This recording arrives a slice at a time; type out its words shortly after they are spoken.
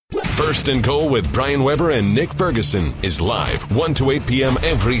First and Goal with Brian Weber and Nick Ferguson is live 1 to 8 p.m.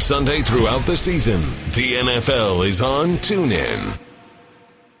 every Sunday throughout the season. The NFL is on TuneIn.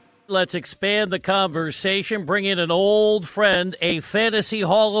 Let's expand the conversation. Bring in an old friend, a Fantasy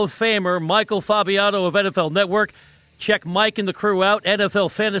Hall of Famer, Michael Fabiano of NFL Network. Check Mike and the crew out, NFL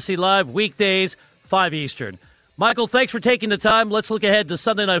Fantasy Live, weekdays, 5 Eastern. Michael, thanks for taking the time. Let's look ahead to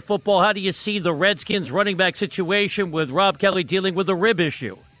Sunday Night Football. How do you see the Redskins running back situation with Rob Kelly dealing with a rib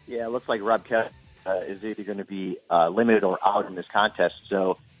issue? Yeah, it looks like Rob Kelly is either going to be limited or out in this contest.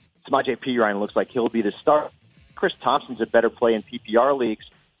 So Samaje Perine looks like he'll be the start. Chris Thompson's a better play in PPR leagues.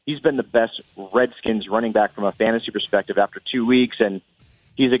 He's been the best Redskins running back from a fantasy perspective after 2 weeks, and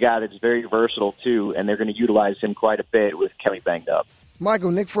he's a guy that's very versatile, too, and they're going to utilize him quite a bit with Kelly banged up.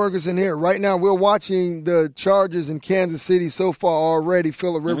 Michael, Nick Ferguson here. Right now, we're watching the Chargers in Kansas City so far already.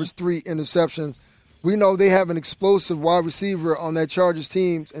 Phillip Rivers, 3 interceptions. We know they have an explosive wide receiver on that Chargers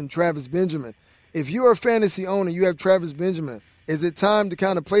team and Travis Benjamin. If you're a fantasy owner, you have Travis Benjamin. Is it time to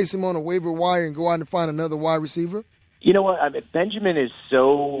kind of place him on a waiver wire and go out and find another wide receiver? You know what? I mean, Benjamin is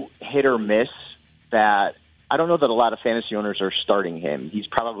so hit or miss that I don't know that a lot of fantasy owners are starting him. He's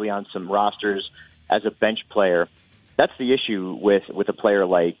probably on some rosters as a bench player. That's the issue with a player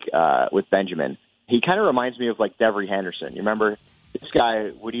like with Benjamin. He kind of reminds me of like Devery Henderson. You remember this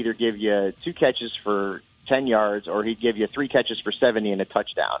guy would either give you 2 catches for 10 yards or he'd give you 3 catches for 70 and a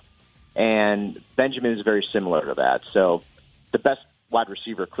touchdown. And Benjamin is very similar to that. So the best wide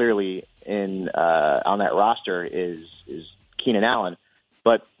receiver clearly in on that roster is Keenan Allen.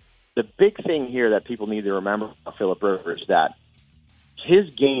 But the big thing here that people need to remember about Phillip Rivers is that his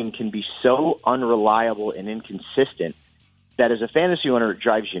game can be so unreliable and inconsistent that as a fantasy owner, it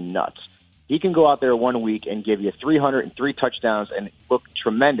drives you nuts. He can go out there 1 week and give you 303 touchdowns and look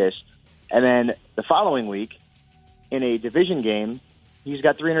tremendous. And then the following week, in a division game, he's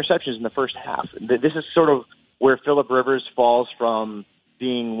got 3 interceptions in the first half. This is sort of where Phillip Rivers falls from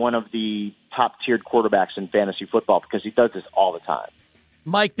being one of the top-tiered quarterbacks in fantasy football because he does this all the time.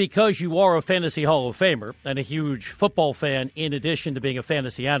 Mike, because you are a Fantasy Hall of Famer and a huge football fan in addition to being a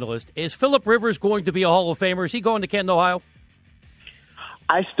fantasy analyst, is Phillip Rivers going to be a Hall of Famer? Is he going to Canton, Ohio?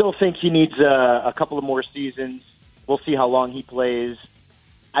 I still think he needs a couple of more seasons. We'll see how long he plays.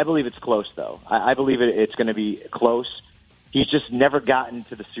 I believe it's close, though. I believe it's going to be close. He's just never gotten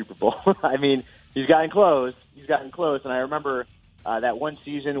to the Super Bowl. I mean, he's gotten close. And I remember that one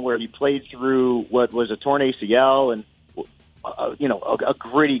season where he played through what was a torn ACL and, a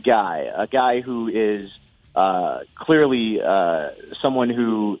gritty guy, a guy who is clearly someone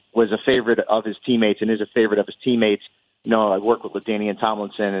who was a favorite of his teammates and is a favorite of his teammates. I work with Danian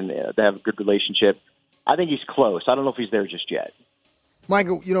Tomlinson, and they have a good relationship. I think he's close. I don't know if he's there just yet.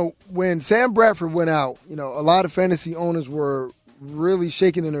 Michael, when Sam Bradford went out, a lot of fantasy owners were really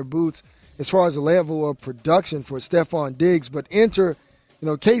shaking in their boots as far as the level of production for Stephon Diggs. But enter,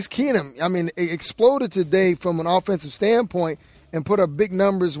 Case Keenum, exploded today from an offensive standpoint and put up big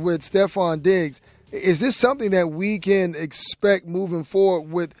numbers with Stephon Diggs. Is this something that we can expect moving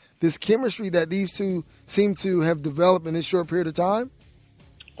forward with this chemistry that these two seem to have developed in this short period of time?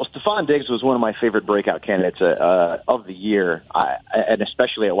 Well, Stephon Diggs was one of my favorite breakout candidates of the year, and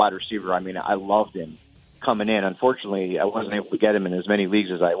especially at wide receiver. I loved him coming in. Unfortunately, I wasn't able to get him in as many leagues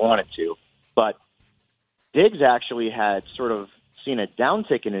as I wanted to. But Diggs actually had sort of seen a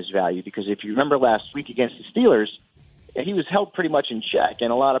downtick in his value because if you remember last week against the Steelers, he was held pretty much in check,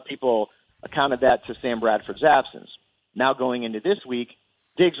 and a lot of people accounted that to Sam Bradford's absence. Now going into this week,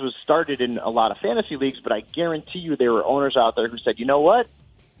 Diggs was started in a lot of fantasy leagues, but I guarantee you there were owners out there who said, you know what?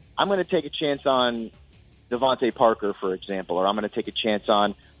 I'm going to take a chance on Devontae Parker, for example, or I'm going to take a chance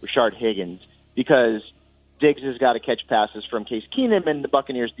on Rashard Higgins because Diggs has got to catch passes from Case Keenum, and the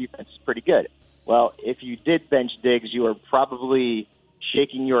Buccaneers' defense is pretty good. Well, if you did bench Diggs, you are probably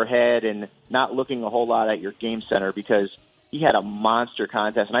shaking your head and not looking a whole lot at your game center because he had a monster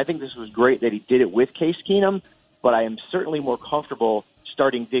contest. And I think this was great that he did it with Case Keenum, but I am certainly more comfortable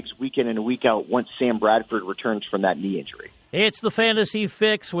starting Diggs week in and week out once Sam Bradford returns from that knee injury. It's the Fantasy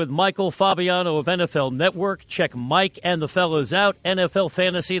Fix with Michael Fabiano of NFL Network. Check Mike and the fellas out. NFL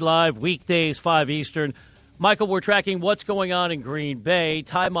Fantasy Live, weekdays, 5 Eastern. Michael, we're tracking what's going on in Green Bay.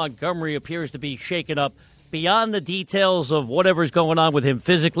 Ty Montgomery appears to be shaken up. Beyond the details of whatever's going on with him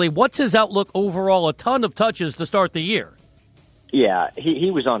physically, what's his outlook overall? A ton of touches to start the year. Yeah,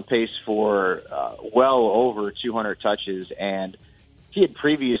 he was on pace for well over 200 touches, and he had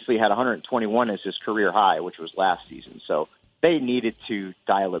previously had 121 as his career high, which was last season. So they needed to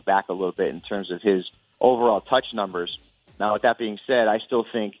dial it back a little bit in terms of his overall touch numbers. Now, with that being said, I still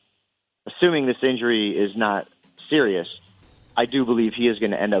think, assuming this injury is not serious, I do believe he is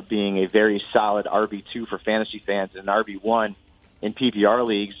going to end up being a very solid RB2 for fantasy fans and an RB1 in PPR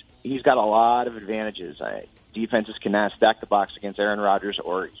leagues. He's got a lot of advantages. Defenses cannot stack the box against Aaron Rodgers,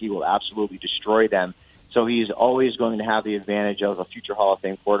 or he will absolutely destroy them. So he's always going to have the advantage of a future Hall of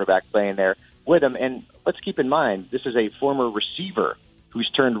Fame quarterback playing there with him. And let's keep in mind, this is a former receiver who's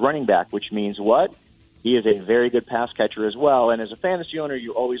turned running back, which means what? He is a very good pass catcher as well. And as a fantasy owner,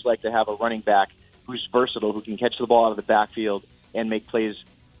 you always like to have a running back who's versatile, who can catch the ball out of the backfield and make plays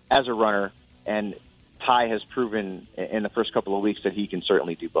as a runner. And Ty has proven in the first couple of weeks that he can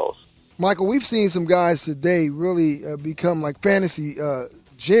certainly do both. Michael, we've seen some guys today really become like fantasy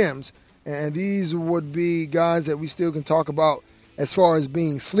gems, and these would be guys that we still can talk about as far as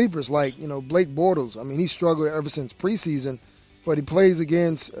being sleepers, like, Blake Bortles. I mean, he struggled ever since preseason, but he plays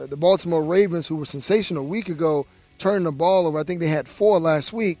against the Baltimore Ravens, who were sensational a week ago, turning the ball over. I think they had 4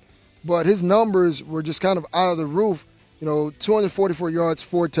 last week, but his numbers were just kind of out of the roof, 244 yards,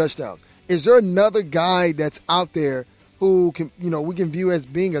 4 touchdowns. Is there another guy that's out there who can, we can view as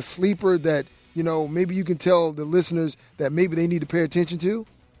being a sleeper that, maybe you can tell the listeners that maybe they need to pay attention to?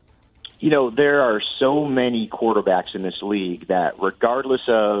 There are so many quarterbacks in this league that, regardless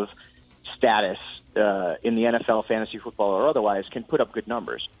of status in the NFL, fantasy football, or otherwise, can put up good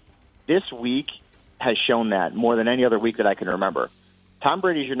numbers. This week has shown that more than any other week that I can remember. Tom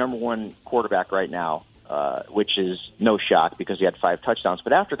Brady is your number one quarterback right now, which is no shock because he had 5 touchdowns.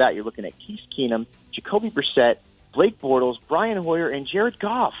 But after that, you're looking at Case Keenum, Jacoby Brissett, Blake Bortles, Brian Hoyer, and Jared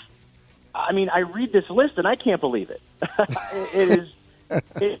Goff. I mean, I read this list and I can't believe it.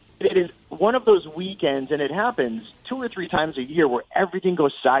 It is one of those weekends, and it happens 2 or 3 times a year, where everything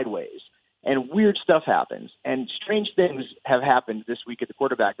goes sideways and weird stuff happens. And strange things have happened this week at the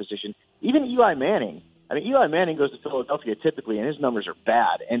quarterback position. Even Eli Manning. I mean, Eli Manning goes to Philadelphia typically, and his numbers are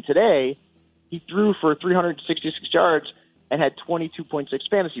bad. And today, he threw for 366 yards and had 22.6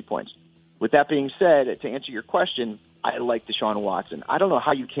 fantasy points. With that being said, to answer your question, I like Deshaun Watson. I don't know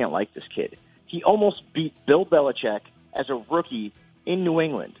how you can't like this kid. He almost beat Bill Belichick as a rookie in New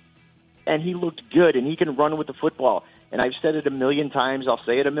England, and he looked good, and he can run with the football. And I've said it a million times. I'll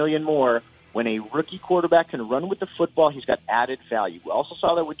say it a million more. When a rookie quarterback can run with the football, he's got added value. We also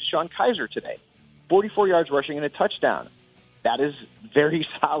saw that with Deshaun Kaiser today. 44 yards rushing and a touchdown. That is very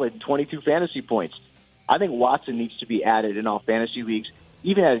solid, 22 fantasy points. I think Watson needs to be added in all fantasy leagues,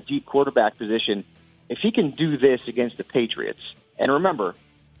 even at a deep quarterback position. If he can do this against the Patriots, and remember,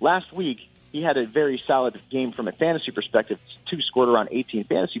 last week he had a very solid game from a fantasy perspective, 2 scored around 18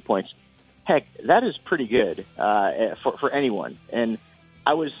 fantasy points. Heck, that is pretty good for anyone. And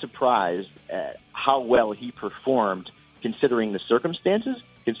I was surprised at how well he performed considering the circumstances,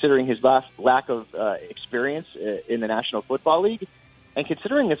 considering his lack of experience in the National Football League, and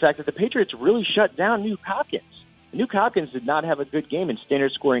considering the fact that the Patriots really shut down Nuke Hopkins. Nuke Hopkins did not have a good game in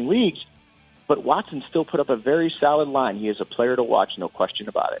standard scoring leagues, but Watson still put up a very solid line. He is a player to watch, no question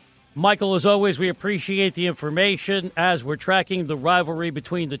about it. Michael, as always, we appreciate the information as we're tracking the rivalry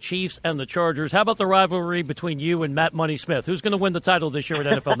between the Chiefs and the Chargers. How about the rivalry between you and Matt Money Smith? Who's going to win the title this year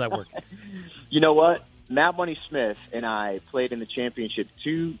at NFL Network? You know what? Matt Money Smith and I played in the championship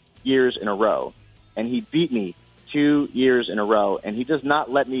 2 years in a row, and he beat me 2 years in a row, and he does not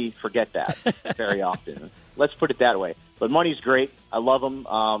let me forget that very often. Let's put it that way. But Money's great. I love him,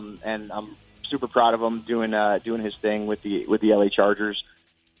 and I'm super proud of him doing his thing with the LA Chargers.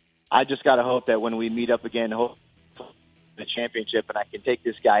 I just got to hope that when we meet up again, hope the championship, and I can take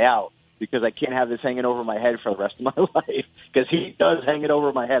this guy out, because I can't have this hanging over my head for the rest of my life, because he does hang it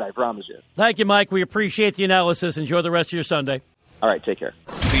over my head, I promise you. Thank you, Mike. We appreciate the analysis. Enjoy the rest of your Sunday. All right, take care.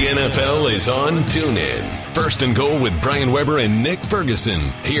 The NFL is on TuneIn. First and Goal with Brian Weber and Nick Ferguson.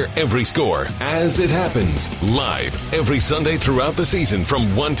 Hear every score as it happens, live every Sunday throughout the season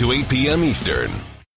from 1 to 8 p.m. Eastern.